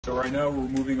So right now we're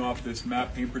removing off this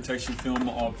matte paint protection film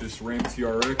off this Ram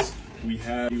TRX. We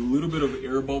have a little bit of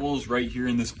air bubbles right here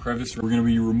in this crevice. We're going to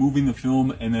be removing the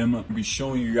film and then I'm going to be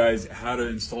showing you guys how to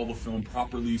install the film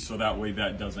properly so that way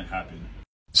that doesn't happen.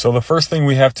 So the first thing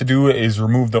we have to do is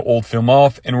remove the old film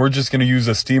off, and we're just going to use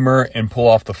a steamer and pull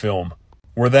off the film.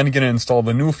 We're then going to install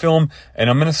the new film, and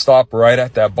I'm going to stop right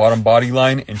at that bottom body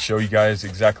line and show you guys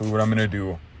exactly what I'm going to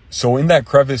do. So in that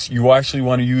crevice, you actually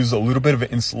want to use a little bit of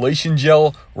installation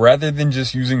gel rather than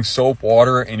just using soap,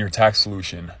 water, and your tack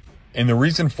solution. And the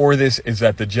reason for this is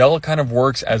that the gel kind of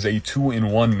works as a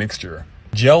 2-in-1 mixture.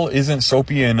 Gel isn't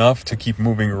soapy enough to keep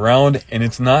moving around, and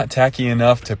it's not tacky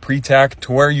enough to pre-tack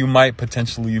to where you might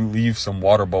potentially leave some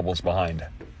water bubbles behind.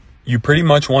 You pretty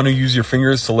much want to use your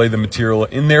fingers to lay the material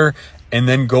in there and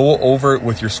then go over it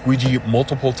with your squeegee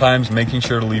multiple times, making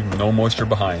sure to leave no moisture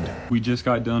behind. We just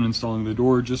got done installing the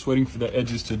door, just waiting for the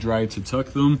edges to dry to tuck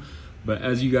them. But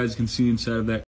as you guys can see inside of that